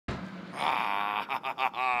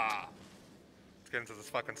Let's get into this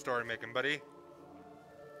fucking story making, buddy.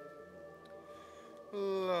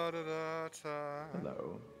 Hello.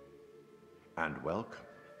 And welcome.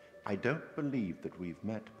 I don't believe that we've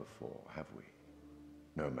met before, have we?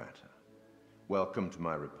 No matter. Welcome to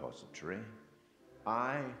my repository.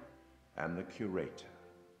 I am the Curator,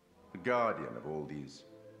 the guardian of all these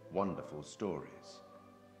wonderful stories.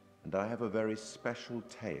 And I have a very special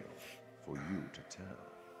tale for you to tell.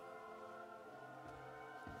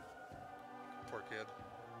 Poor kid.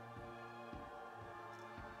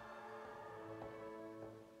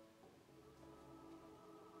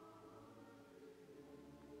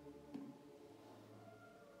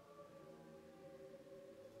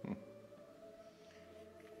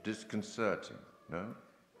 Disconcerting, no?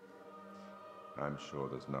 I'm sure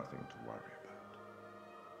there's nothing to worry about.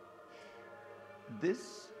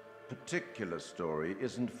 This particular story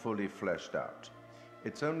isn't fully fleshed out.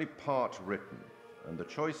 It's only part written, and the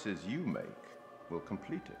choices you make will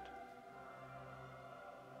complete it.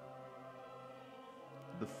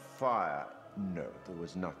 The fire, no, there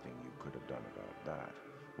was nothing you could have done about that.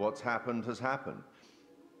 What's happened has happened.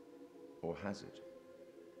 Or has it?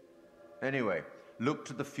 Anyway, look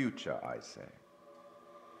to the future, I say.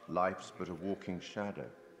 Life's but a walking shadow,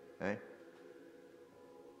 eh?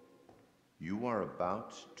 You are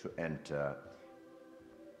about to enter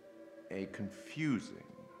a confusing,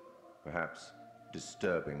 perhaps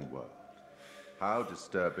disturbing world. How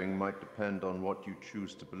disturbing might depend on what you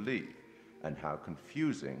choose to believe, and how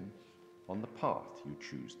confusing on the path you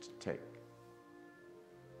choose to take.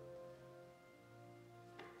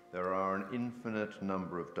 There are an infinite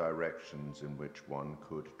number of directions in which one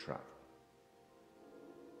could travel.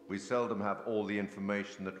 We seldom have all the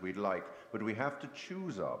information that we'd like, but we have to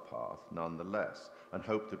choose our path nonetheless, and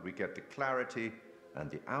hope that we get the clarity and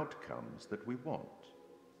the outcomes that we want.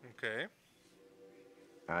 Okay.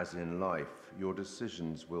 As in life, your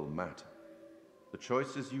decisions will matter. The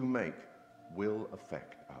choices you make will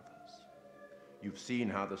affect others. You've seen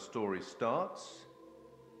how the story starts.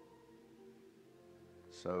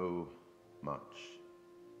 So much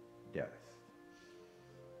death.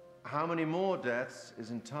 How many more deaths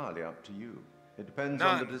is entirely up to you. It depends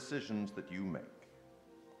on the decisions that you make.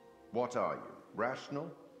 What are you? Rational?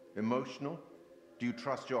 Emotional? Do you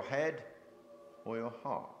trust your head or your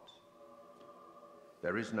heart?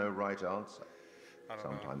 There is no right answer.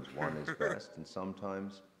 Sometimes one is best and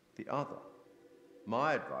sometimes the other.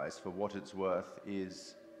 My advice, for what it's worth,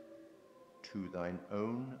 is to thine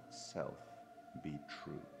own self be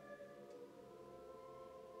true.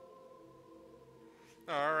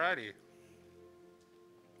 Alrighty.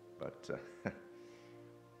 But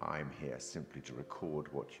I'm here simply to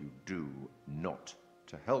record what you do, not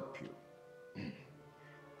to help you.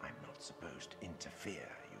 I'm not supposed to interfere,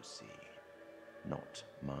 you see. Not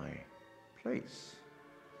my place,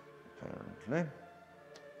 apparently.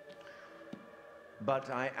 But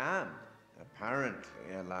I am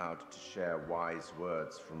apparently allowed to share wise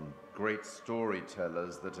words from great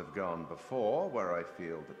storytellers that have gone before, where I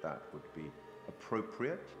feel that that would be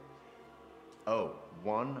appropriate. Oh,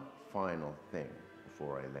 one final thing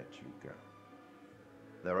before I let you go.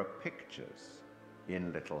 There are pictures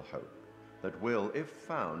in Little Hope that will, if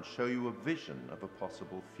found, show you a vision of a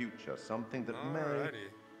possible future, something that may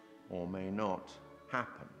or may not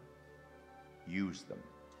happen. Use them.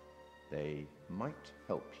 They might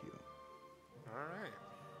help you. All right.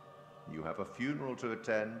 You have a funeral to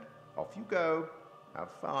attend. Off you go.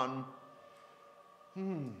 Have fun. I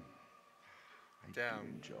do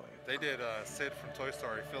enjoy it. They did Sid from Toy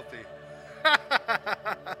Story filthy.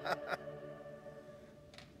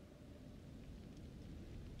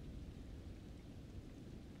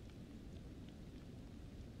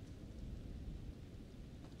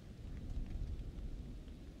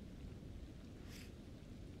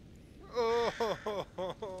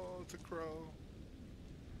 Oh, it's a crow.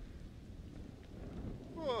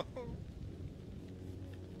 Whoa.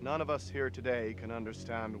 None of us here today can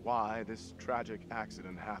understand why this tragic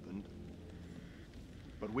accident happened.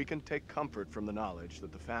 But we can take comfort from the knowledge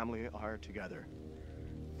that the family are together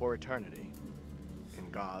for eternity in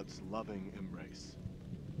God's loving embrace.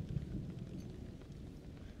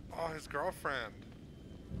 Oh, his girlfriend.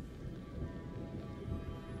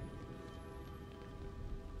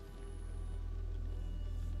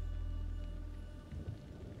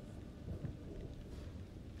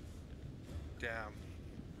 Damn.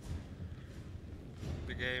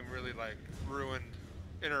 The game really like ruined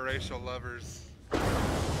interracial lovers.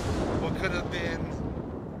 What could have been?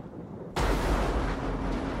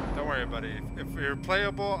 Don't worry, buddy. If you're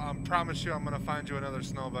playable, I promise you I'm gonna find you another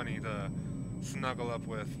snow bunny to snuggle up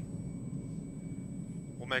with.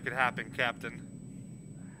 make it happen, Captain.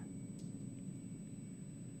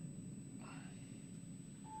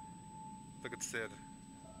 Look at Sid.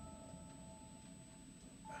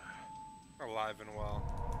 Alive and well.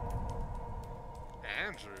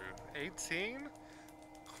 Andrew, 18?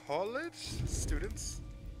 College students?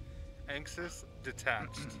 Anxious,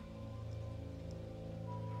 detached.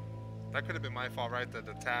 That could have been my fault, right? The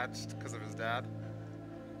detached because of his dad.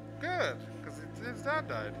 Good, because his dad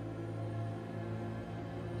died.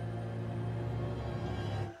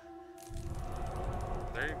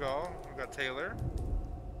 There you go. We got Taylor.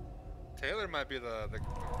 Taylor might be the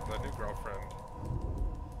new girlfriend.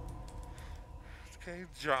 Okay,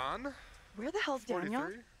 John. Where the hell's Daniel?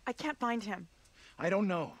 43. I can't find him. I don't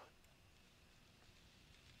know.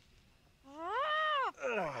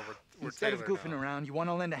 Oh, we're Instead Taylor of goofing now. around, you want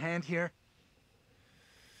to lend a hand here?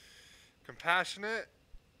 Compassionate.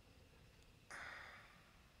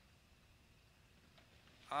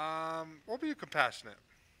 We'll be compassionate.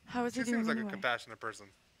 How is he She doing seems like anyway? a compassionate person.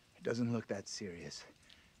 It doesn't look that serious.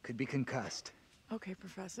 Could be concussed. Okay,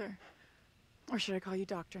 Professor. Or should I call you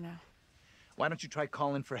Doctor now? Why don't you try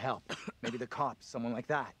calling for help? Maybe the cops, someone like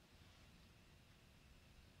that.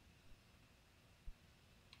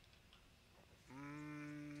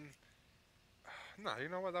 No, you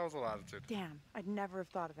know what? That was a latitude. Damn, I'd never have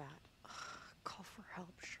thought of that. Ugh, call for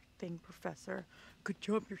help, sure thing, Professor. Good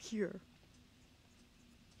job you're here.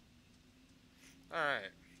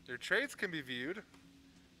 Alright. Your traits can be viewed.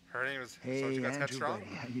 Her name is... Hey, so you got Andrew, headstrong?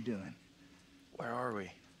 buddy, how you doing? Where are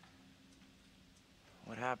we?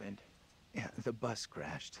 What happened? Yeah, the bus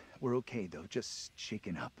crashed. We're okay, though, just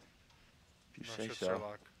shaken up. If you No say shit, so.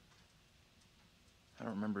 Sherlock. I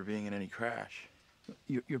don't remember being in any crash.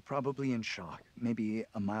 You're probably in shock. Maybe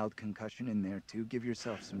a mild concussion in there, too. Give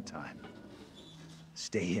yourself some time.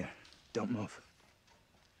 Stay here. Don't move.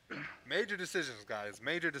 Major decisions, guys.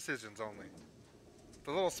 Major decisions only.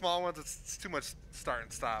 The little small ones, it's too much start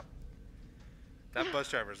and stop. That bus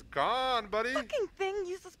driver's gone, buddy. Fucking thing,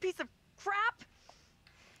 useless piece of crap!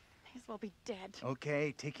 May as well be dead.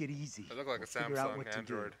 Okay, take it easy. It looked like a We'll figure out Samsung what to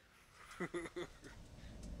do. Android.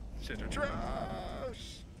 Shit,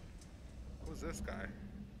 trash. Who's this guy?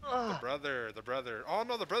 The brother. Oh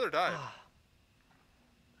no, the brother died.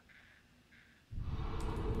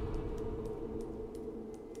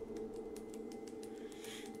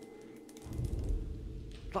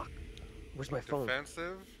 Fuck. Where's my phone?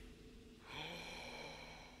 Defensive.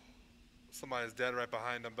 Somebody's dead right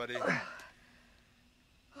behind him, buddy.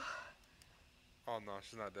 Oh no,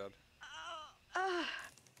 she's not dead.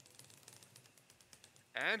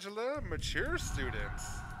 Angela, mature students.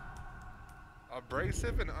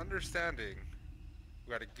 Abrasive and understanding.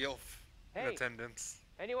 We got a gilf in Hey. attendance.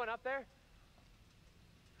 Anyone up there?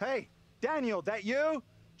 Hey, Daniel, that you?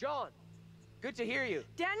 John, good to hear you.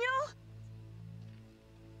 Daniel?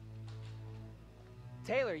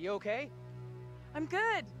 Taylor, you okay? I'm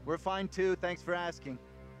good. We're fine, too. Thanks for asking.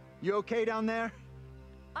 You okay down there?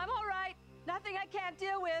 I'm all right. Nothing I can't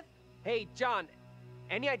deal with. Hey, John,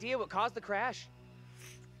 any idea what caused the crash?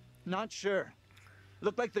 Not sure.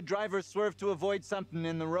 Looked like the driver swerved to avoid something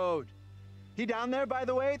in the road. He down there, by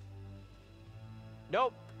the way?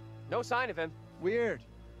 Nope, no sign of him. Weird.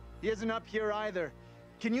 He isn't up here either.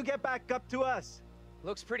 Can you get back up to us?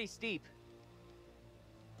 Looks pretty steep.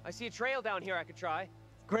 I see a trail down here I could try.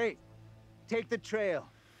 Great. Take the trail.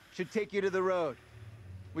 Should take you to the road.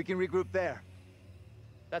 We can regroup there.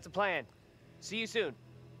 That's a plan. See you soon.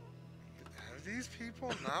 Have these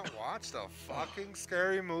people not watched a fucking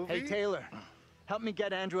scary movie? Hey, Taylor. Help me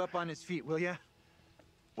get Andrew up on his feet, will ya?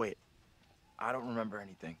 Wait, I don't remember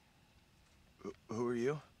anything. Who are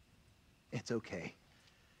you? It's okay.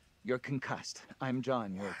 You're concussed. I'm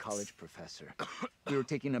John, your college professor. We were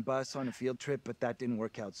taking a bus on a field trip, but that didn't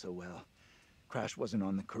work out so well. Crash wasn't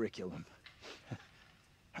on the curriculum.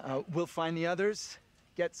 We'll find the others,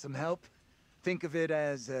 get some help. Think of it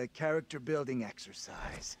as a character-building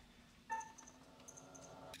exercise.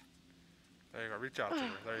 There you go. Reach out to her.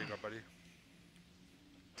 There you go, buddy.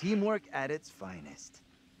 Teamwork at its finest.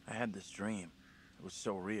 I had this dream. It was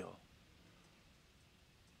so real.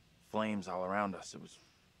 Flames all around us. It was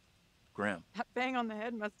grim. That bang on the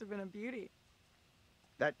head must have been a beauty.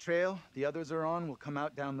 That trail the others are on will come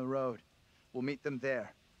out down the road. We'll meet them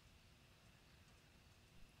there.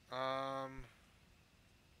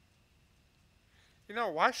 You know,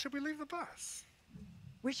 why should we leave the bus?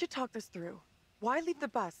 We should talk this through. Why leave the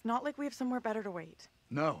bus? Not like we have somewhere better to wait.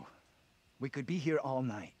 No. We could be here all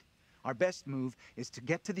night. Our best move is to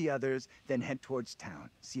get to the others, then head towards town.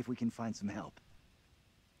 See if we can find some help.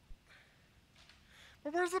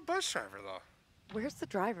 Well, where's the bus driver, though? Where's the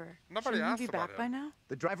driver? Nobody Shouldn't asked he be about back by him. now?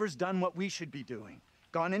 The driver's done what we should be doing.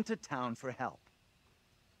 Gone into town for help.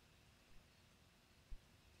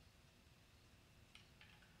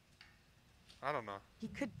 I don't know. He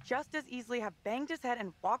could just as easily have banged his head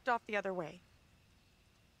and walked off the other way.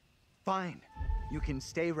 Fine. You can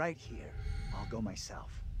stay right here. I'll go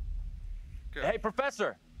myself. Good. Hey,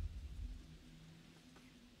 Professor!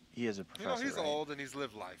 He is a You know, professor, he's right? old and he's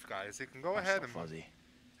lived life, guys. He can go I'm ahead so fuzzy.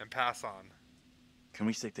 and pass on. Can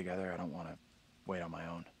we stick together? I don't want to wait on my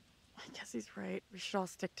own. I guess he's right. We should all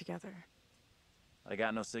stick together. I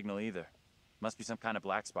got no signal either. Must be some kind of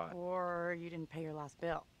black spot. Or you didn't pay your last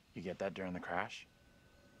bill. You get that during the crash?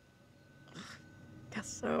 Guess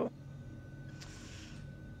so.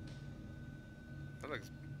 That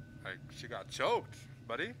looks like she got choked,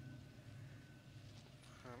 buddy.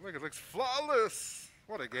 Look, it looks flawless.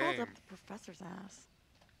 What a Called game. up the professor's ass.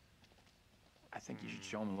 I think you should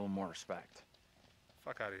show him a little more respect.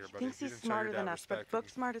 Fuck out of here, He buddy. thinks You he's didn't show your smarter than dad us, but respect book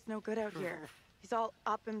and- smart is no good out here. He's all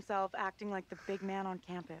up himself, acting like the big man on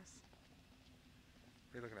campus.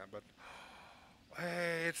 What are you looking at, bud?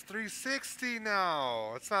 Hey, it's 360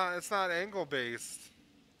 now. It's not angle based.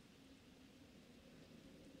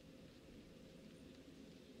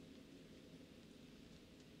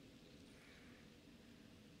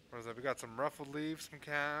 What is that? We got some ruffled leaves, some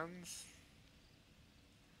cans.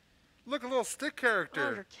 Look, a little stick Oh,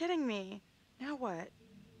 character. you're kidding me. Now what?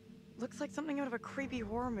 Looks like something out of a creepy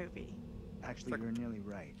horror movie. Actually, you're nearly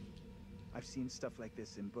right. I've seen stuff like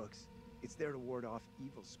this in books. It's there to ward off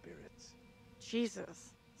evil spirits.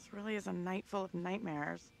 Jesus. This really is a night full of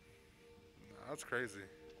nightmares. Nah, that's crazy.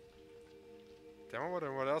 Damn, I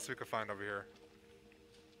wonder what else we could find over here.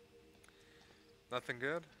 Nothing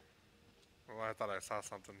good? Well, I thought I saw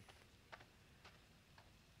something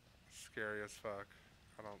scary as fuck.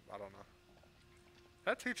 I don't know.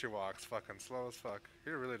 That teacher walks fucking slow as fuck.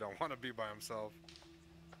 He really don't want to be by himself.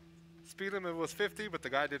 Speed limit was 50, but the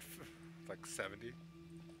guy did like 70.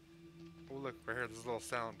 Oh look, right here, there's a little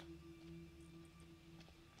sound.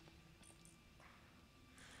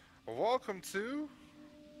 Welcome to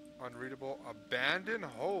Unreadable Abandoned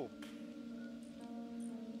Hope.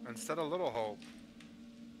 Instead of Little Hope.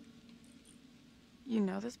 You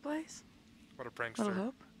know this place? What a prankster. Little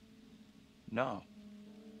Hope? No.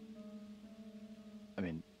 I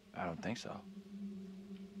mean, I don't think so.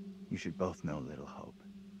 You should both know Little Hope.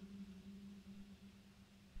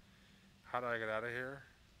 How do I get out of here?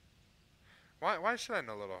 Why should I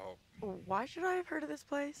know Little Hope? Why should I have heard of this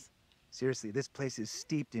place? Seriously, this place is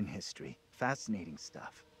steeped in history. Fascinating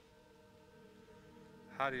stuff.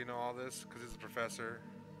 How do you know all this? Because he's a professor.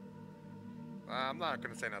 I'm not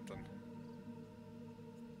going to say nothing.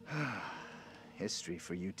 History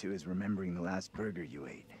for you two is remembering the last burger you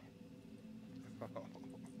ate.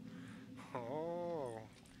 Oh,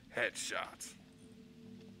 headshot.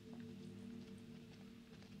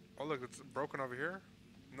 Oh look, it's broken over here.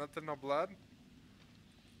 Nothing, no blood.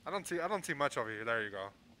 I don't see much over here. There you go.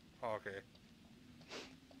 Oh, okay.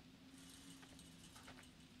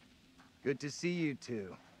 Good to see you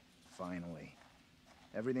two. Finally.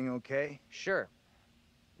 Everything okay? Sure.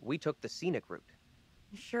 We took the scenic route.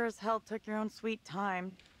 You sure as hell took your own sweet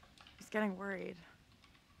time. He's getting worried.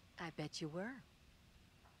 I bet you were.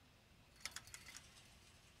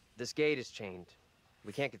 This gate is chained.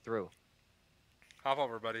 We can't get through. Hop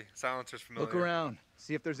over, buddy. Silencer's familiar. Look around.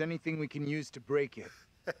 See if there's anything we can use to break it.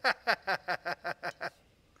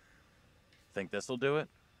 Think this'll do it?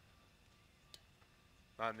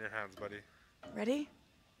 Not in your hands, buddy. Ready?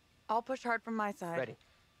 I'll push hard from my side. Ready.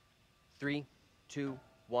 3, 2,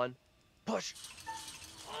 1, push!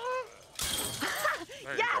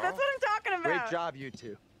 There you Yeah, go. that's what I'm talking about. Great job, you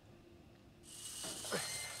two.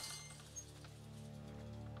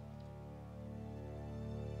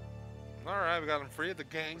 All right, we got him free. The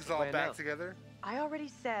gang's all plan back now? together. I already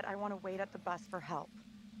said I want to wait at the bus for help,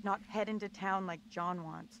 not head into town like John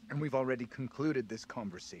wants. And we've already concluded this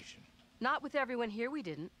conversation. Not with everyone here, we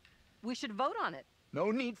didn't. We should vote on it.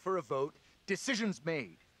 No need for a vote. Decision's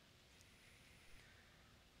made.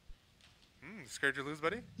 Scared you lose,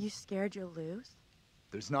 buddy? You scared you'll lose?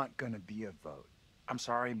 There's not gonna be a vote. I'm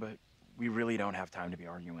sorry, but we really don't have time to be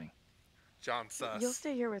arguing. John sus. You'll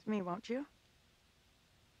stay here with me, won't you?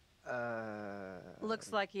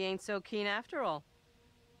 Looks like he ain't so keen after all.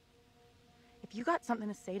 If you got something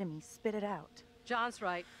to say to me, spit it out. John's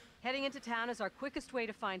right. Heading into town is our quickest way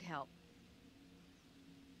to find help.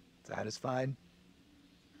 Satisfied?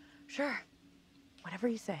 Sure. Whatever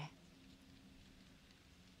you say.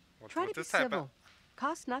 Try to be this type of- civil.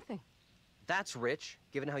 Costs nothing. That's rich,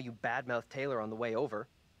 given how you badmouthed Taylor on the way over.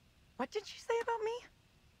 What did you say about me?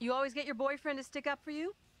 You always get your boyfriend to stick up for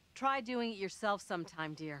you? Try doing it yourself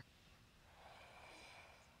sometime, dear.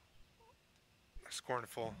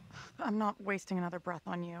 Scornful. I'm not wasting another breath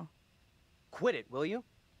on you. Quit it, will you?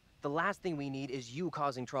 The last thing we need is you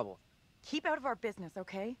causing trouble. Keep out of our business,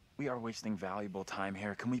 okay? We are wasting valuable time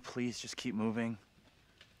here. Can we please just keep moving?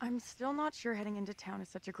 I'm still not sure heading into town is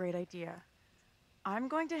such a great idea. I'm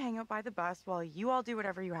going to hang out by the bus while you all do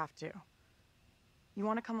whatever you have to. You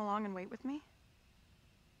want to come along and wait with me?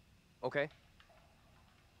 Okay.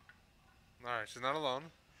 Alright, she's not alone.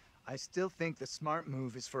 I still think the smart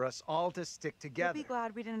move is for us all to stick together. You'll be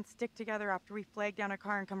glad we didn't stick together after we flagged down a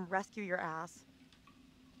car and come rescue your ass.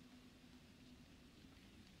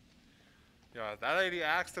 Yeah, that lady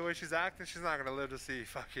acts the way she's acting, she's not gonna live to see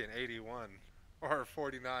fucking 81. Or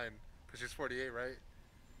 49. Because she's 48, right?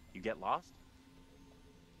 You get lost?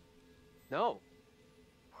 No,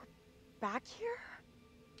 Back here?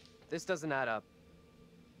 this doesn't add up.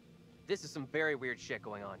 This is some very weird shit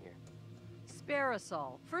going on here. Spare us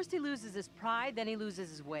all. First he loses his pride, then he loses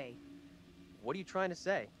his way. What are you trying to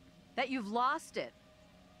say? That you've lost it.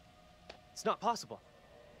 It's not possible.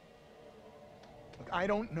 Look, I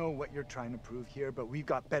don't know what you're trying to prove here, but we've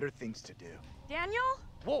got better things to do. Daniel?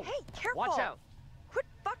 Whoa! Hey, careful! Watch out! Quit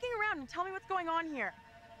fucking around and tell me what's going on here.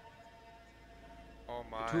 Oh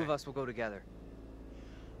my. The two of us will go together.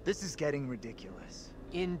 This is getting ridiculous.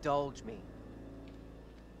 Indulge me.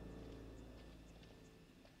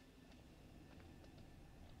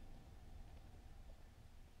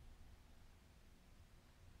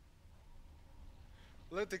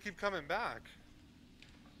 Look, they keep coming back.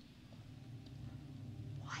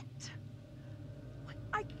 What?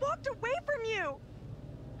 I walked away from you!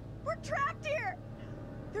 We're trapped here!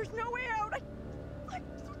 There's no way out! I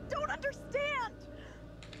don't understand!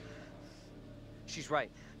 She's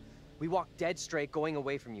right. We walked dead straight going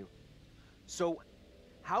away from you. So,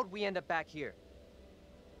 how'd we end up back here?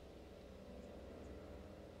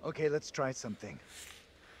 Okay, let's try something.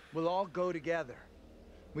 We'll all go together.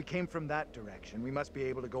 We came from that direction. We must be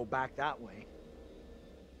able to go back that way.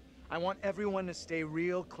 I want everyone to stay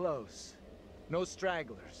real close. No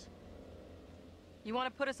stragglers. You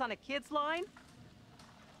want to put us on a kid's line?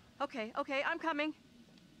 Okay, I'm coming.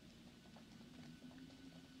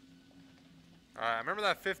 Alright, I remember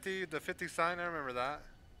that 50, the 50 sign, I remember that.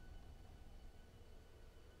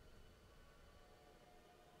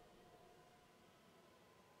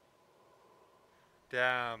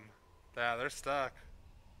 Damn. Yeah, they're stuck.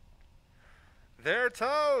 They're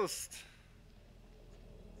toast!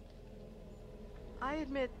 I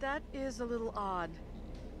admit that is a little odd.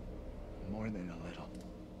 More than a little.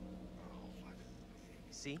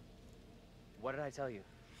 See? What did I tell you?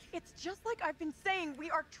 It's just like I've been saying, we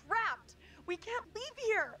are trapped! We can't leave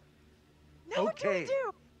here! Now what do we Okay,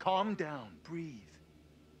 do? calm down, breathe.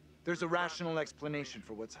 There's a rational explanation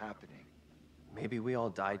for what's happening. Maybe we all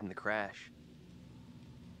died in the crash.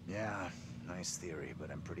 Yeah, nice theory,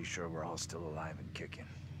 but I'm pretty sure we're all still alive and kicking.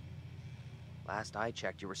 Last I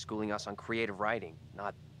checked, you were schooling us on creative writing,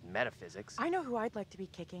 not metaphysics. I know who I'd like to be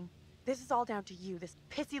kicking. This is all down to you, this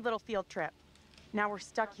pissy little field trip. Now we're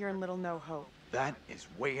stuck here in Little No Hope. That is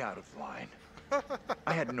way out of line.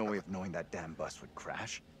 I had no way of knowing that damn bus would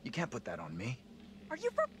crash. You can't put that on me. Are you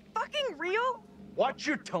for fucking real? Watch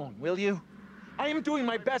your tone, will you? I am doing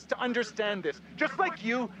my best to understand this, just like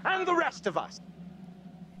you and the rest of us.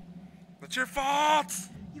 It's your fault!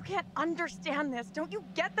 You can't understand this. Don't you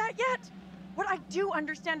get that yet? What I do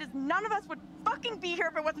understand is none of us would fucking be here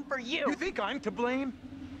if it wasn't for you. You think I'm to blame?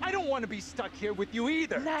 I don't want to be stuck here with you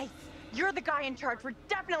either. Nice. You're the guy in charge. We're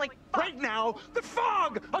definitely fucked. Right now, the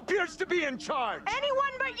fog appears to be in charge.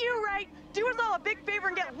 Anyone but you, right? Do us all a big favor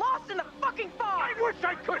and get lost in the fucking fog. I wish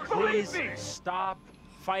I could, Please believe me. stop.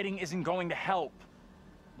 Fighting isn't going to help.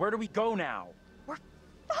 Where do we go now? We're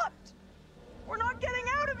fucked. We're not getting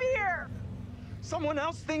out of here. Someone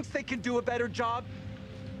else thinks they can do a better job?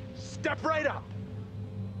 Step right up.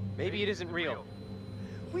 Maybe it isn't real.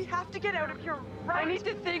 We have to get out of here right. I need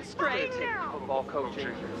to think straight. fucking now. Football coaching.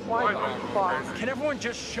 Why the fuck? Can everyone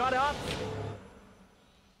just shut up?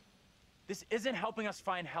 This isn't helping us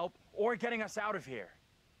find help or getting us out of here.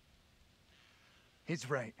 He's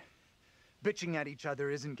right. Bitching at each other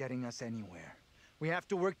isn't getting us anywhere. We have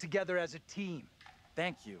to work together as a team.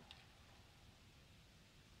 Thank you.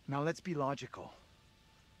 Now let's be logical.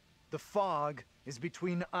 The fog is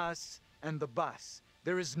between us and the bus.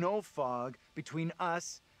 There is no fog between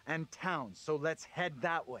us and town, so let's head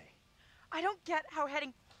that way. I don't get how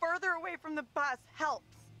heading further away from the bus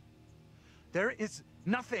helps. There is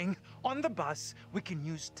nothing on the bus we can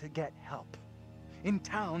use to get help. In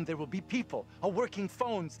town, there will be people, a working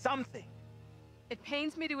phone, something. It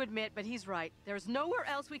pains me to admit, but he's right. There's nowhere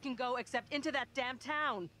else we can go except into that damn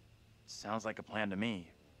town. Sounds like a plan to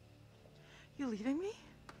me. You leaving me?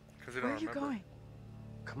 Because you Where don't are you remember. going?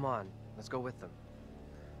 Come on, let's go with them.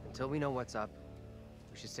 Until we know what's up,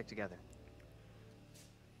 we should stick together.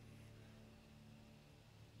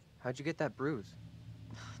 How'd you get that bruise?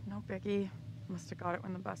 No biggie. Must have got it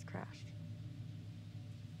when the bus crashed.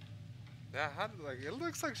 Yeah, how did, like, it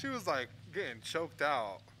looks like she was like getting choked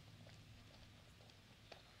out.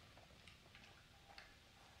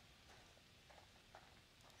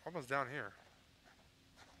 Almost down here.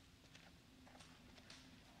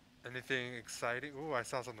 Anything exciting? Ooh, I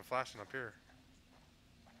saw something flashing up here.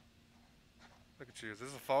 Look at you. Is this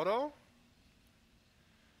a photo?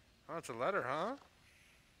 Oh, it's a letter, huh?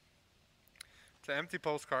 It's an empty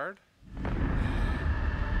postcard.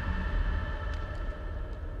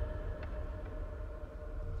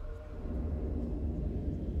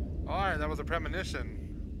 Alright, that was a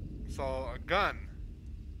premonition. So, a gun.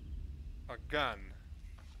 A gun.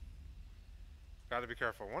 Gotta be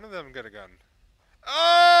careful. One of them get a gun.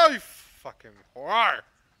 Oh, you fucking whore!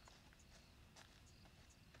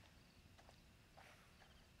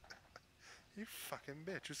 You fucking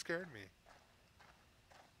bitch. You scared me.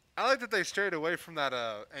 I like that they strayed away from that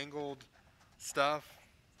angled stuff.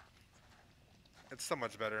 It's so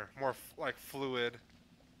much better. More like fluid.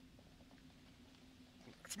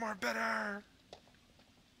 It's more better.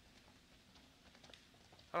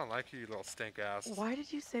 I don't like you little stink ass. Why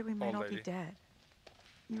did you say we might Old all lady. be dead?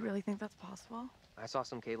 You really think that's possible? I saw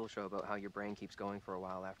some cable show about how your brain keeps going for a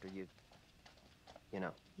while after you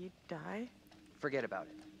know. You'd die? Forget about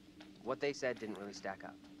it. What they said didn't really stack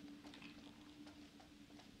up.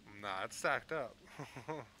 Nah, it's stacked up.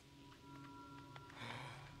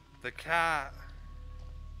 The cat.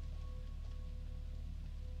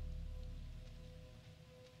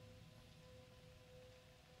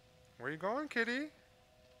 Where you going, kitty?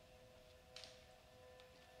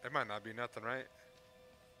 It might not be nothing, right?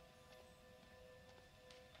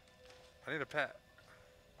 I need a pet.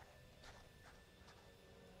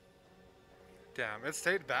 Damn, it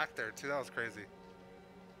stayed back there too. That was crazy.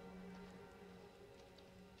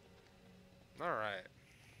 Alright.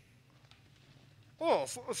 Oh,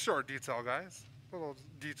 a short detail, guys. A little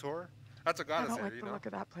detour. That's what got I us don't here, like you the know? look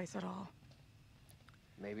of that place at all.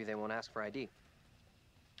 Maybe they won't ask for ID.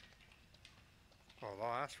 Oh, they'll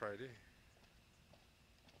ask for ID.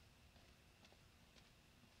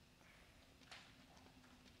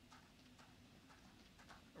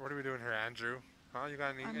 What are we doing here, Andrew? Huh? You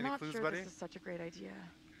got I'm any not clues, sure buddy? this is such a great idea.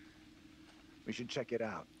 We should check it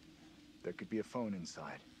out. There could be a phone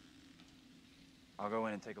inside. I'll go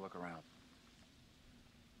in and take a look around.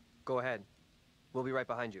 Go ahead. We'll be right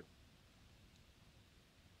behind you.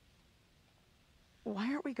 Why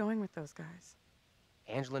aren't we going with those guys?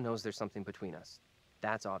 Angela knows there's something between us.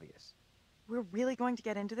 That's obvious. We're really going to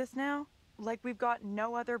get into this now? Like we've got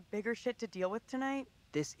no other bigger shit to deal with tonight?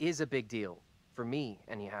 This is a big deal. For me,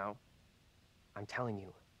 anyhow. I'm telling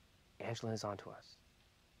you, Angela is onto us.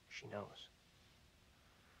 She knows.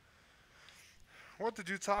 What did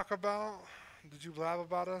you talk about? Did you blab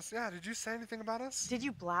about us? Yeah, did you say anything about us? Did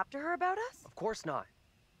you blab to her about us? Of course not.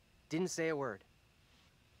 Didn't say a word.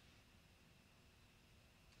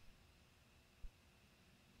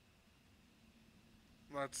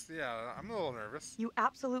 Yeah, I'm a little nervous. You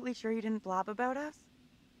absolutely sure you didn't blab about us?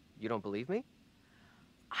 You don't believe me?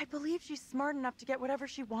 I believe she's smart enough to get whatever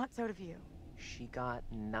she wants out of you. She got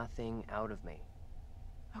nothing out of me.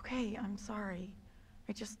 Okay, I'm sorry.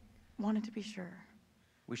 I just wanted to be sure.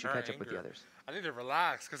 We should Her catch up with the anger. others. I need to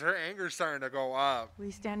relax, because her anger's starting to go up.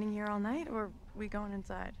 We standing here all night, or we going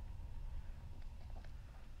inside?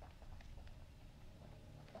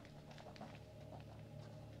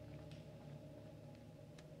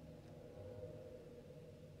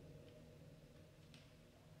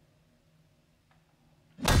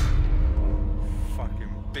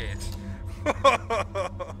 Fucking bitch.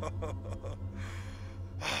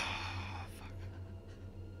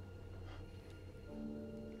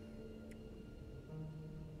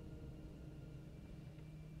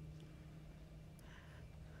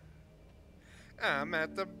 I'm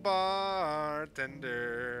at the bartender,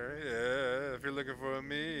 yeah, if you're looking for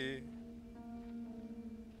me.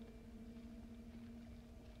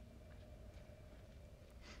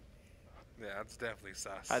 Yeah, it's definitely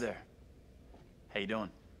sus. Hi there. How you doing?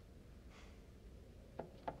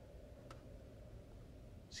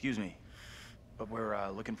 Excuse me, but we're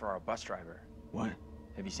looking for our bus driver. What?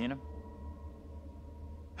 Have you seen him?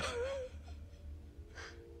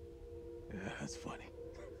 Yeah, that's funny.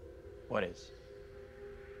 What is?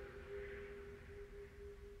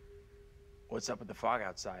 What's up with the fog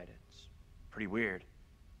outside? It's pretty weird.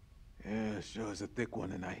 Yeah, sure is a thick one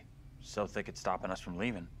tonight. So thick it's stopping us from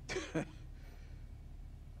leaving.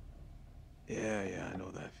 Yeah, I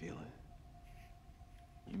know that feeling.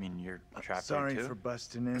 You mean you're trapped Sorry here too? for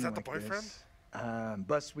busting in. Is that the like boyfriend? this.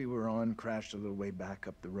 Bus we were on crashed a little way back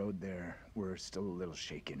up the road there. We're still a little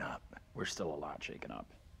shaken up. We're still a lot shaken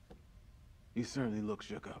up. You certainly look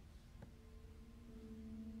shook up.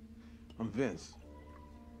 I'm Vince.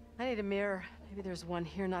 I need a mirror. Maybe there's one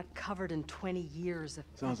here not covered in 20 years of...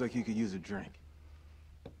 Sounds like you could use a drink.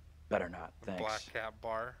 Better not, thanks. Black Cat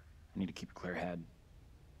Bar. I need to keep a clear head.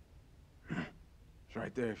 It's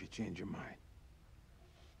right there if you change your mind.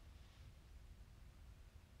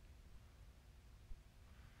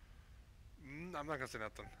 I'm not gonna say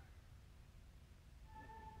nothing.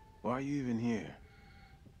 Why are you even here?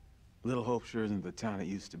 Little Hope sure isn't the town it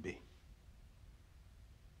used to be.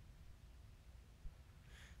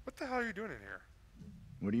 What the hell are you doing in here?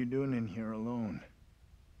 What are you doing in here alone?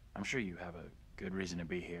 I'm sure you have a good reason to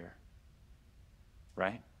be here.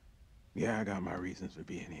 Right? Yeah, I got my reasons for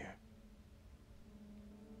being here.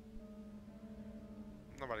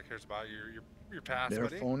 Nobody cares about your past, Their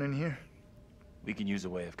buddy. phone in here? We can use a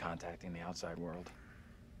way of contacting the outside world.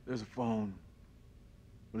 There's a phone,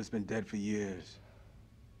 but it's been dead for years.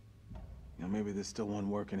 You know, maybe there's still one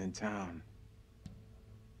working in town.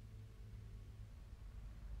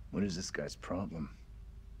 What is this guy's problem?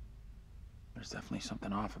 There's definitely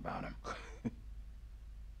something off about him.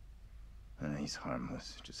 He's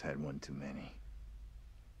harmless. Just had one too many.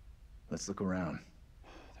 Let's look around.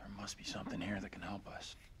 There must be something here that can help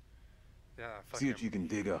us. Yeah, See what fucking you can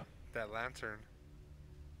dig up. that lantern.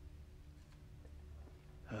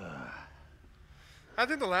 I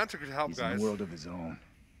think the lantern could help, He's guys. in a world of his own.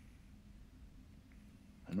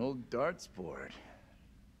 An old darts board.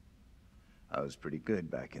 I was pretty good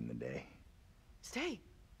back in the day. Stay.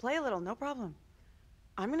 Play a little, no problem.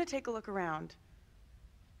 I'm gonna take a look around.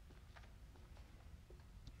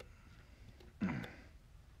 You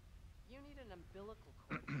need an umbilical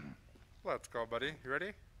cord. Let's go, buddy. You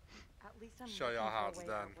ready? At least I'm Show looking y'all for how a it's way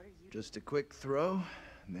done. out. What are you Just a quick throw,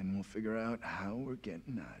 and then we'll figure out how we're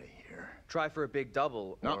getting out of here. Try for a big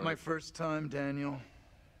double. Not or- my first time, Daniel.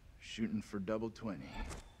 Shooting for double 20.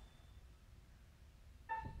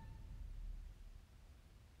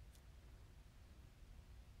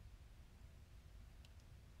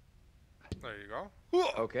 There you go.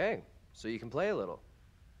 Okay, so you can play a little.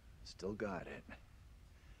 Still got it.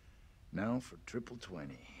 Now for triple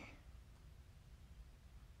 20.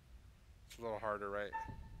 It's a little harder, right?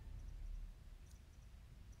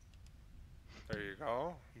 There you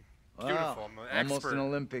go. Beautiful. Wow, I'm an almost expert. an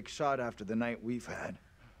Olympic shot after the night we've had.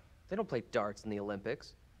 They don't play darts in the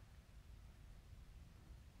Olympics.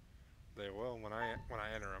 They will when I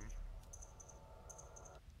enter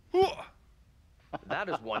them. That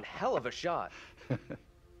is one hell of a shot.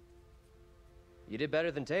 You did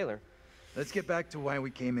better than Taylor. Let's get back to why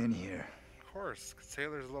we came in here. Of course, 'cause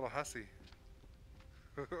Taylor's a little hussy.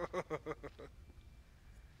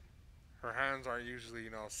 Her hands aren't usually,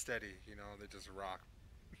 steady. They just rock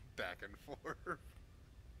back and forth.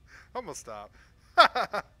 Almost stop.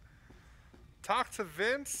 Talk to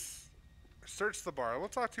Vince. Search the bar. We'll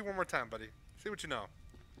talk to you one more time, buddy. See what you know.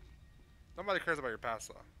 Nobody cares about your past,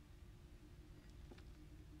 though.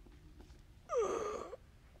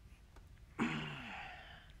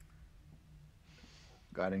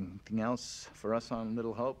 Got anything else for us on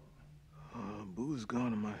Little Hope? Booze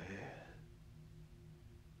gone in my head.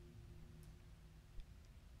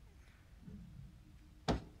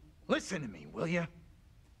 Listen to me, will ya?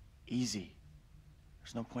 Easy.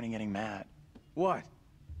 There's no point in getting mad. What?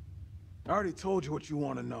 I already told you what you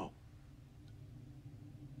want to know.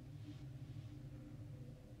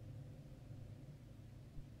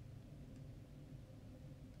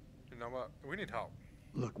 You know what? We need help.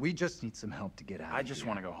 Look, we just need some help to get out I of just here.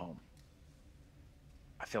 want to go home.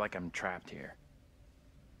 I feel like I'm trapped here.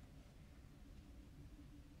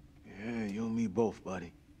 Yeah, you and me both,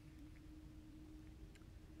 buddy.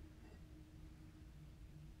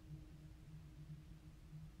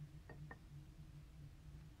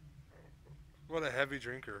 What a heavy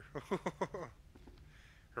drinker.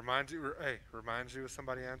 Reminds you of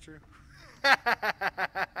somebody, Andrew?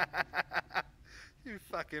 You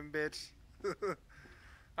fucking bitch. Alright,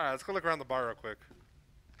 let's go look around the bar real quick.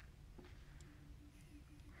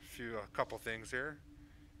 A couple things here.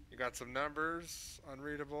 You got some numbers,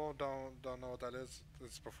 unreadable, don't know what that is.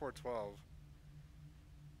 It's before 12.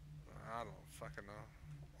 I don't fucking know.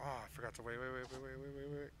 Oh, I forgot to wait.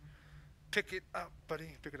 Pick it up, buddy.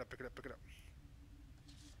 Pick it up.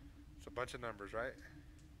 It's a bunch of numbers, right?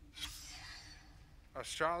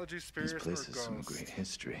 Astrology, This spirits, place or has ghosts. some great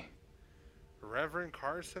history. Reverend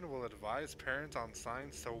Carson will advise parents on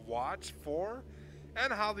signs to watch for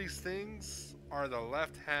and how these things are the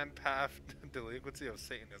left-hand path delinquency of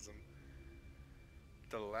Satanism.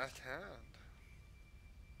 The left hand.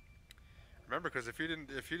 Remember, because if you didn't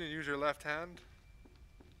use your left hand,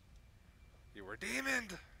 you were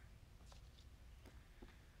demoned.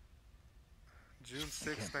 June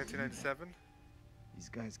 6, 1997. These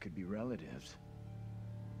guys could be relatives.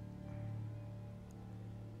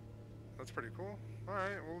 That's pretty cool.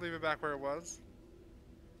 Alright, we'll leave it back where it was.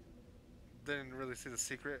 Didn't really see the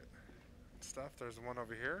secret stuff. There's one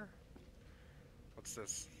over here. What's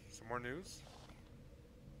this? Some more news?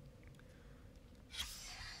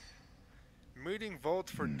 Meeting vote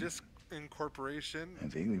for disincorporation. I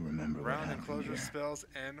vaguely remember what Round happened enclosure here. spells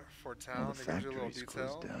N for All town. the They gives you a little factories detail.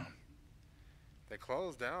 closed down. They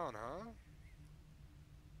closed down, huh?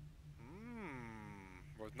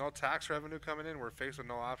 With no tax revenue coming in, we're faced with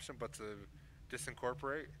no option but to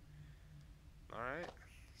disincorporate. Alright.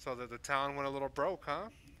 So that the town went a little broke, huh?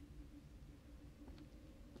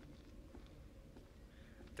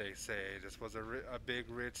 They say this was a big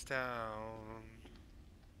rich town.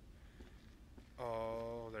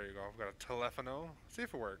 Oh, there you go. We've got a telephono. See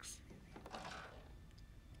if it works.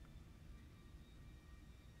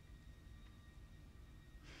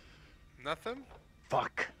 Nothing?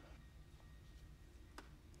 Fuck.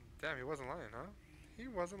 Damn, he wasn't lying, huh? He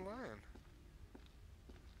wasn't lying.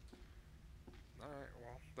 Alright,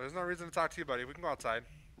 well, there's no reason to talk to you, buddy. We can go outside.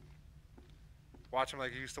 Watch him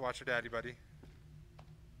like you used to watch your daddy, buddy.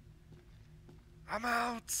 I'm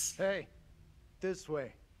out! Hey, this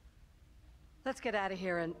way. Let's get out of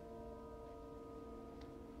here and...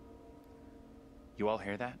 You all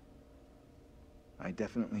hear that? I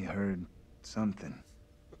definitely heard something.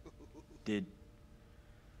 Did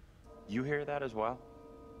you hear that as well?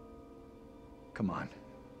 Come on.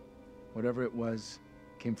 Whatever it was,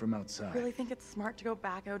 came from outside. Really think it's smart to go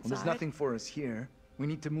back outside? Well, there's nothing for us here. We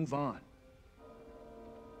need to move on.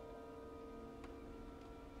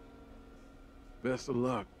 Best of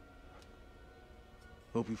luck.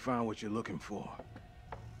 Hope you find what you're looking for.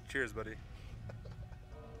 Cheers, buddy.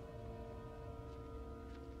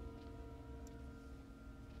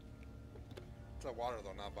 It's a water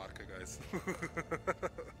though, not vodka, guys.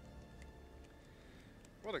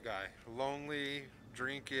 What a guy. Lonely,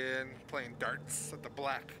 drinking, playing darts at the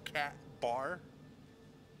Black Cat Bar.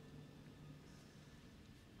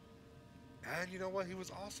 And you know what? He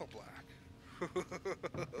was also black.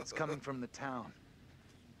 It's coming from the town.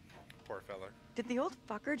 Poor fella. Did the old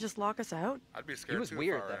fucker just lock us out? I'd be scared He was too.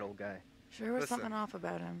 weird, if I were that him. old guy. Sure was Listen. something off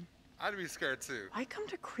about him. I'd be scared too. Why come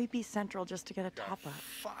to Creepy Central just to get a Got top-up?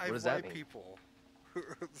 5 What does that white mean? people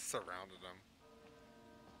surrounded him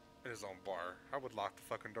in his own bar. I would lock the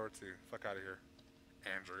fucking door too. Fuck out of here,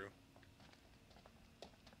 Andrew.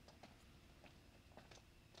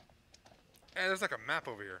 And there's like a map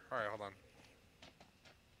over here. All right, hold on.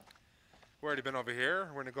 We've already been over here.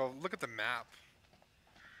 We're gonna go look at the map.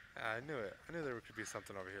 Yeah, I knew it. I knew there could be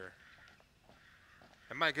something over here.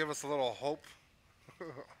 It might give us a little hope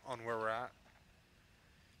on where we're at.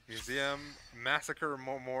 Museum, Massacre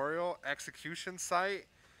Memorial, Execution Site,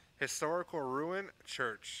 Historical Ruin,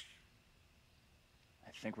 Church.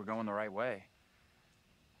 I think we're going the right way.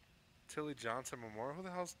 Tilly Johnson Memorial? Who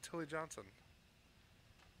the hell's Tilly Johnson?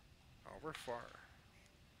 Oh, we're far.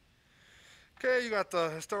 Okay, you got the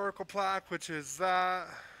historical plaque, which is that.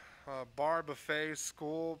 Bar, buffet,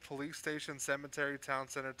 school, police station, cemetery, town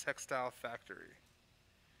center, textile factory.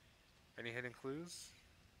 Any hidden clues?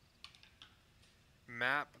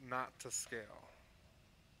 Map not to scale.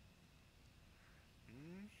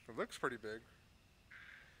 It looks pretty big.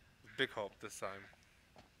 Big hope this time.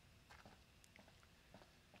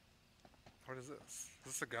 What is this? Is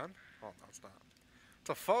this a gun? Oh, no, it's not. It's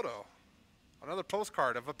a photo. Another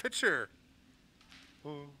postcard of a picture.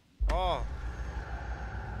 Ooh. Oh.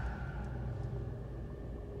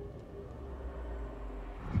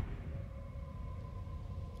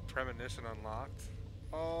 Premonition unlocked.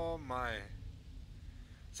 Oh my.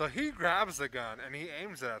 So he grabs the gun and he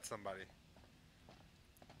aims it at somebody.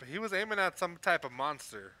 But he was aiming at some type of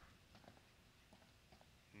monster.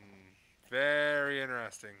 Very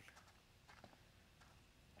interesting.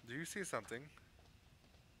 Do you see something?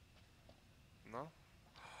 No?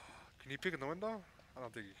 Can you peek in the window? I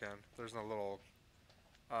don't think you can. There's no little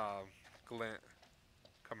glint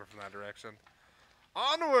coming from that direction.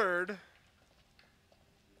 Onward!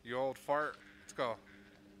 You old fart. Let's go.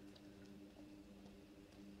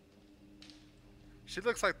 She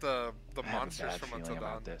looks like the I have a monsters bad from feeling Until Dawn.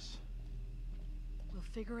 about this. We'll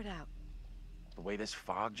figure it out. The way this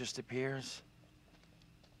fog just appears,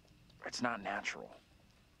 it's not natural.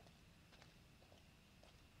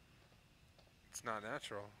 It's not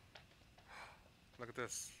natural. Look at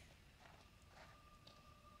this.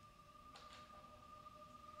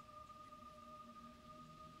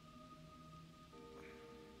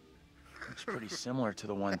 It's pretty similar to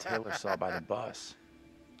the one Taylor saw by the bus.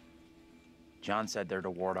 John said they're to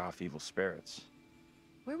ward off evil spirits.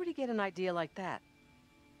 Where would he get an idea like that?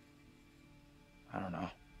 I don't know.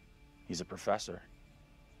 He's a professor.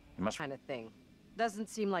 He must... Kind of thing. Doesn't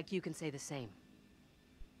seem like you can say the same.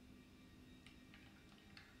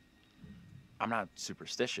 I'm not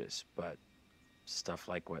superstitious, but stuff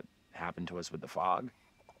like what happened to us with the fog.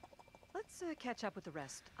 Let's catch up with the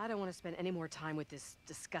rest. I don't want to spend any more time with this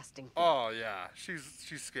disgusting thing. Oh yeah, she's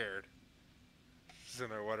scared. She's in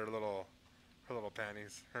her her little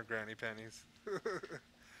panties, her granny panties.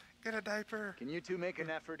 Get a diaper. Can you two make an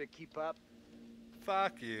effort to keep up?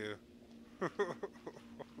 Fuck you.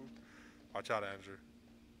 Watch out, Andrew.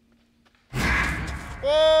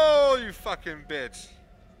 Whoa, you fucking bitch.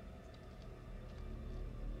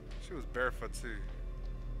 She was barefoot too.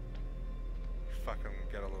 Fucking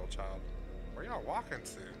get a little child. Where y'all walking to?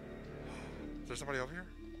 Is there somebody over here?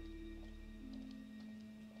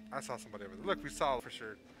 I saw somebody over there. Look, we saw for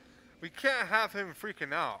sure. We can't have him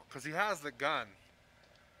freaking out because he has the gun.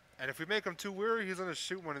 And if we make him too weary, he's gonna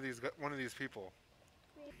shoot one of these people.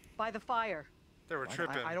 By the fire. They were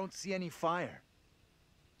tripping. I don't see any fire.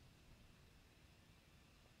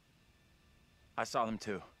 I saw them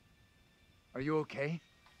too. Are you okay?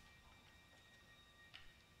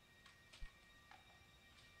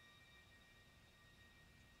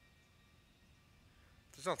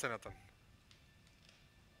 Just don't say nothing.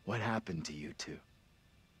 What happened to you two?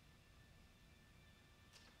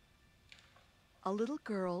 A little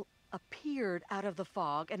girl appeared out of the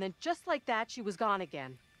fog, and then just like that, she was gone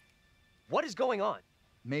again. What is going on?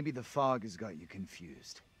 Maybe the fog has got you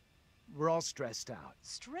confused. We're all stressed out.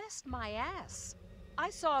 Stressed my ass. I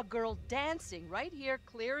saw a girl dancing right here,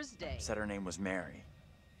 clear as day. Said her name was Mary.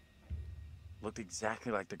 Looked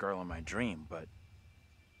exactly like the girl in my dream, but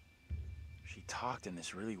she talked in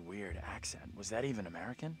this really weird accent. Was that even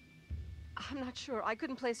American? I'm not sure. I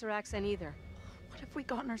couldn't place her accent either. What have we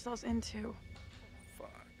gotten ourselves into?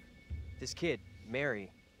 Fuck. This kid,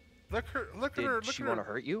 Mary. Look at her. Did she want to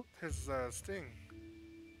hurt you? His sting.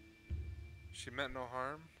 She meant no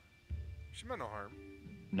harm. She meant no harm.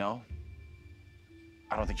 No.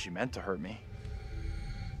 I don't think she meant to hurt me.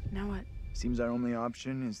 Now what? Seems our only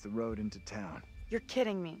option is the road into town. You're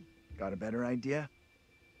kidding me. Got a better idea?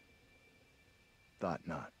 Thought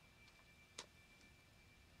not.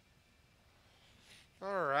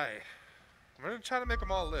 Alright. I'm gonna try to make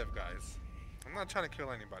them all live, guys. I'm not trying to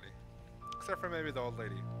kill anybody. Except for maybe the old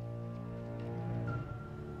lady.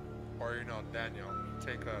 Or, you know, Daniel.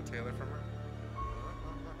 Take Taylor from her.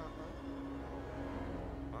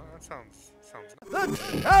 Well, that sounds nice. The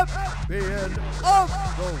champion of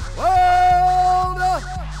the world!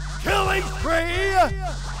 Killing spree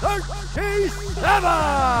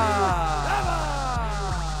 37!